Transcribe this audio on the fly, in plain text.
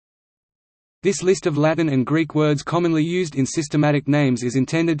This list of Latin and Greek words commonly used in systematic names is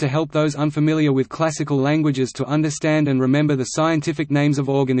intended to help those unfamiliar with classical languages to understand and remember the scientific names of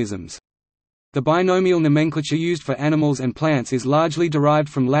organisms. The binomial nomenclature used for animals and plants is largely derived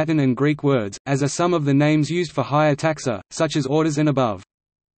from Latin and Greek words, as are some of the names used for higher taxa, such as orders and above.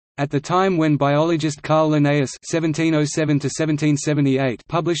 At the time when biologist Carl Linnaeus (1707–1778)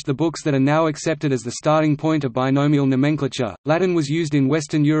 published the books that are now accepted as the starting point of binomial nomenclature, Latin was used in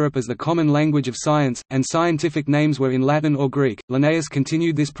Western Europe as the common language of science, and scientific names were in Latin or Greek. Linnaeus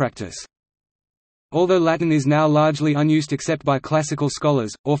continued this practice. Although Latin is now largely unused except by classical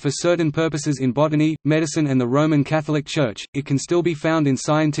scholars, or for certain purposes in botany, medicine and the Roman Catholic Church, it can still be found in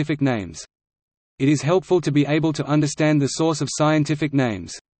scientific names. It is helpful to be able to understand the source of scientific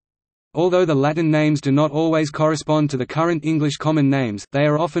names. Although the Latin names do not always correspond to the current English common names, they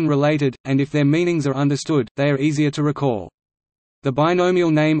are often related, and if their meanings are understood, they are easier to recall. The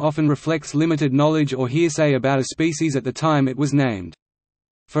binomial name often reflects limited knowledge or hearsay about a species at the time it was named.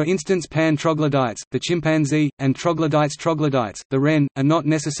 For instance, Pan troglodytes, the chimpanzee, and troglodytes, the wren, are not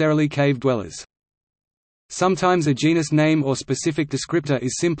necessarily cave dwellers. Sometimes a genus name or specific descriptor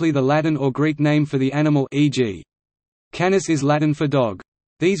is simply the Latin or Greek name for the animal, e.g. Canis is Latin for dog.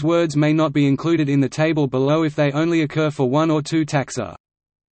 These words may not be included in the table below if they only occur for one or two taxa.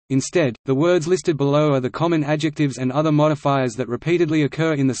 Instead, the words listed below are the common adjectives and other modifiers that repeatedly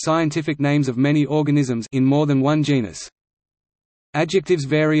occur in the scientific names of many organisms in more than one genus. Adjectives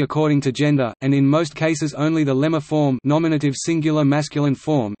vary according to gender, and in most cases only the lemma form, nominative singular masculine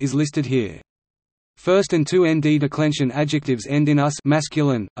form, is listed here. First and two nd declension adjectives end in us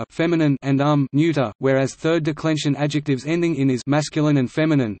masculine, a feminine and neuter, whereas third declension adjectives ending in is masculine and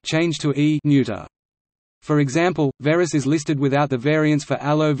feminine change to e neuter. For example, verus is listed without the variants for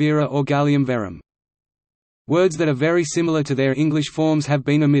aloe vera or gallium verum. Words that are very similar to their English forms have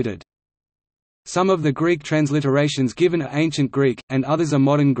been omitted. Some of the Greek transliterations given are Ancient Greek, and others are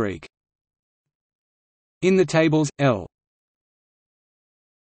Modern Greek. In the tables, L.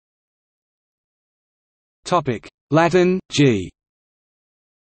 Latin, G.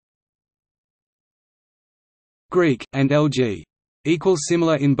 Greek, and LG. Equals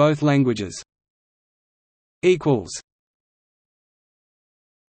similar in both languages. Equals.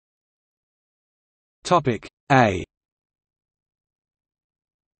 A.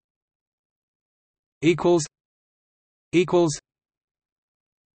 Equals. Equals.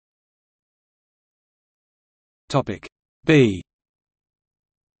 B.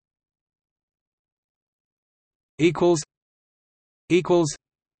 Equals. Equals.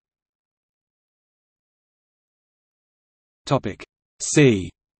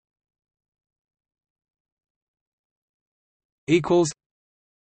 C. Equals.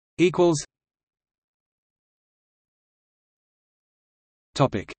 Equals.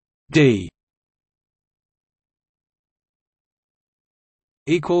 D.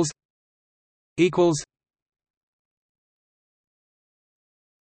 Equals. Equals.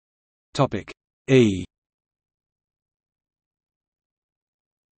 E.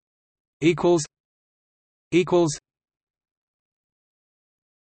 Equals. Equals.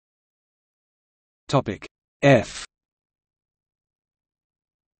 F.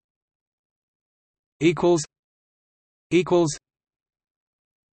 Equals. Equals.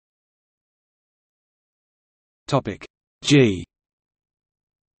 G.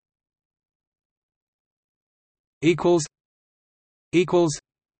 Equals. Equals.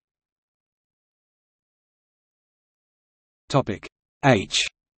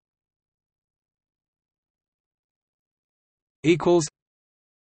 H. Equals.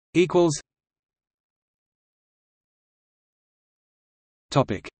 Equals.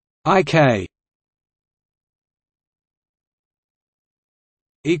 IK.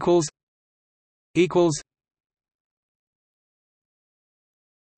 Equals. Equals.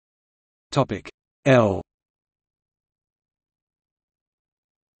 L.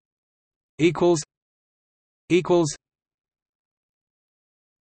 Equals. Equals.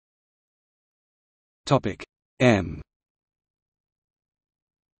 M.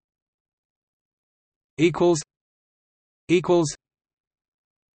 Equals. Equals.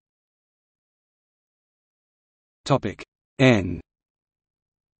 N.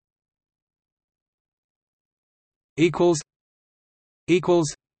 Equals.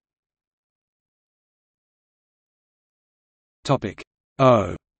 Equals.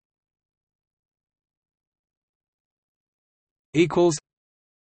 O. Equals.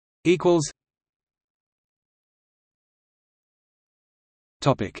 Equals.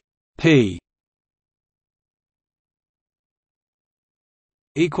 P.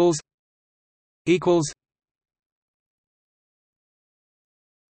 Equals. Equals.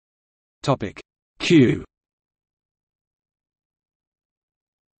 Topic Q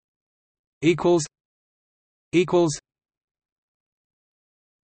equals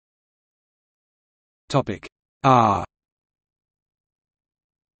topic R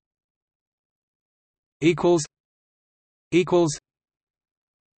equals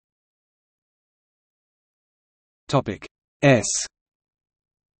topic S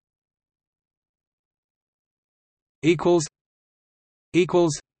equals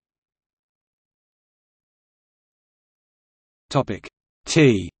topic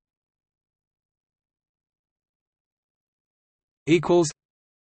T equals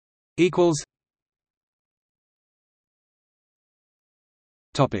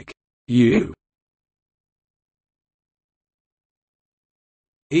topic U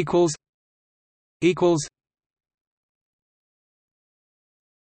equals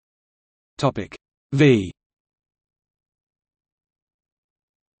topic V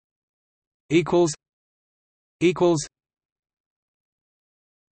equals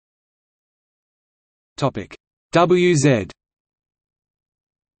topic WZ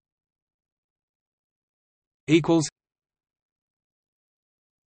equals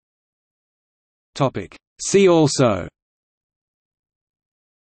topic See also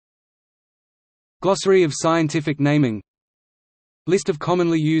Glossary of scientific naming, List of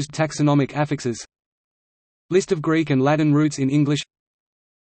commonly used taxonomic affixes, List of Greek and Latin roots in English,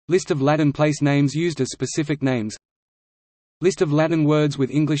 List of Latin place names used as specific names, List of Latin words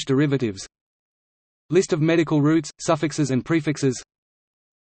with English derivatives, List of medical roots, suffixes and prefixes,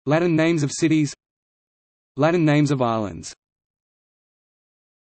 Latin names of cities, Latin names of islands.